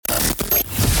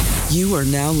You are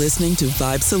now listening to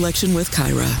Vibe Selection with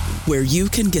Kyra, where you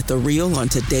can get the real on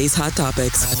today's hot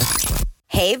topics.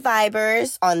 Hey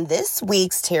Vibers, on this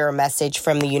week's tarot message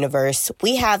from the universe,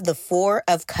 we have the Four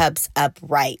of Cups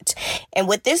upright. And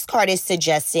what this card is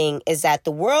suggesting is that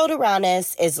the world around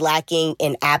us is lacking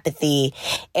in apathy.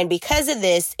 And because of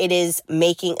this, it is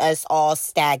making us all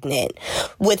stagnant.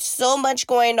 With so much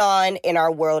going on in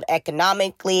our world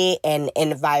economically and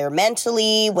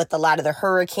environmentally, with a lot of the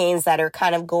hurricanes that are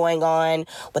kind of going on,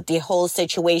 with the whole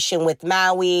situation with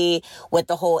Maui, with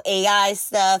the whole AI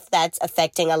stuff that's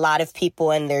affecting a lot of people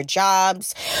and their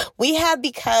jobs, we have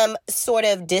become sort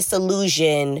of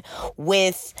disillusioned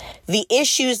with the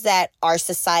issues that our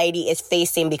society is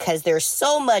facing because there's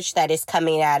so much that is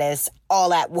coming at us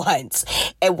all at once.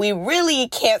 And we really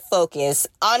can't focus.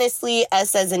 Honestly,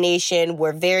 us as a nation,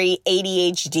 we're very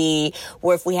ADHD,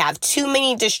 where if we have too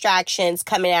many distractions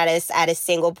coming at us at a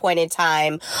single point in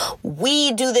time,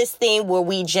 we do this thing where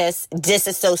we just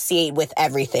disassociate with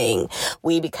everything.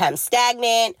 We become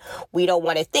stagnant. We don't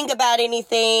want to think about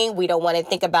anything. We don't want to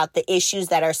think about the issues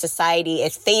that our society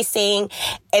is facing.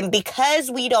 And because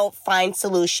we don't find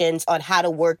solutions on how to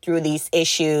work through these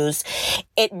issues,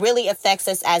 it really affects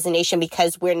us as a nation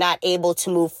because we're not able to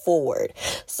move forward.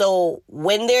 So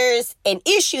when there's an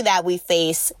issue that we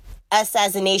face, us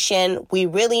as a nation, we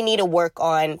really need to work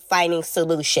on finding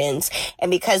solutions.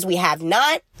 And because we have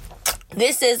not,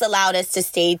 this has allowed us to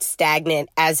stay stagnant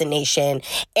as a nation.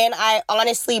 And I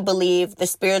honestly believe the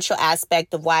spiritual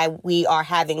aspect of why we are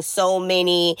having so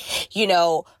many,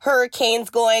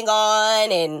 hurricanes going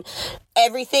on and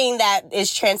everything that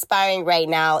is transpiring right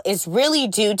now is really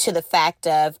due to the fact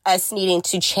of us needing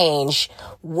to change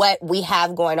what we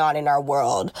have going on in our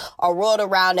world. Our world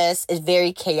around us is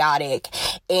very chaotic,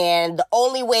 and the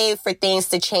only way for things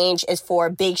to change is for a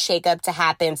big shakeup to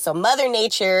happen. So Mother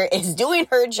Nature is doing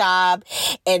her job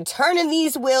and turning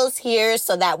these wheels here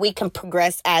so that we can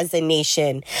progress as a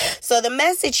nation. So the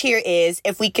message here is,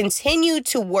 if we continue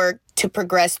to work to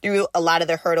progress through a lot of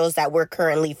the hurdles that we're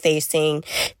currently facing,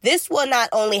 this will not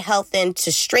only help them to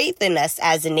strengthen us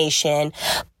as a nation,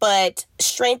 but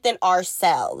strengthen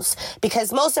ourselves.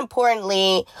 Because most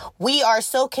importantly, we are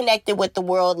so connected with the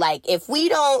world. Like, if we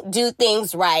don't do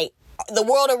things right, the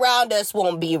world around us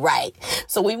won't be right.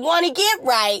 So we want to get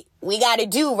right. We got to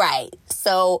do right.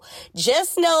 So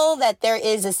just know that there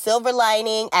is a silver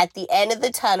lining at the end of the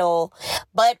tunnel,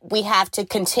 but we have to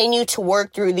continue to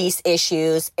work through these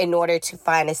issues in order to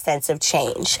find a sense of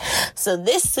change. So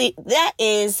that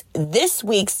is this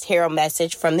week's tarot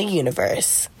message from the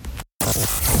universe.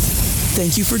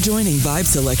 Thank you for joining Vibe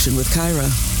Selection with Kyra.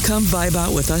 Come vibe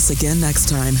out with us again next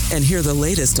time and hear the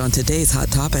latest on today's hot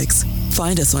topics.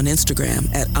 Find us on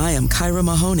Instagram at I am Kyra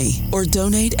Mahoney or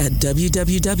donate at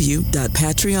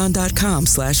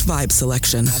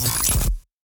www.patreon.com/vibeselection.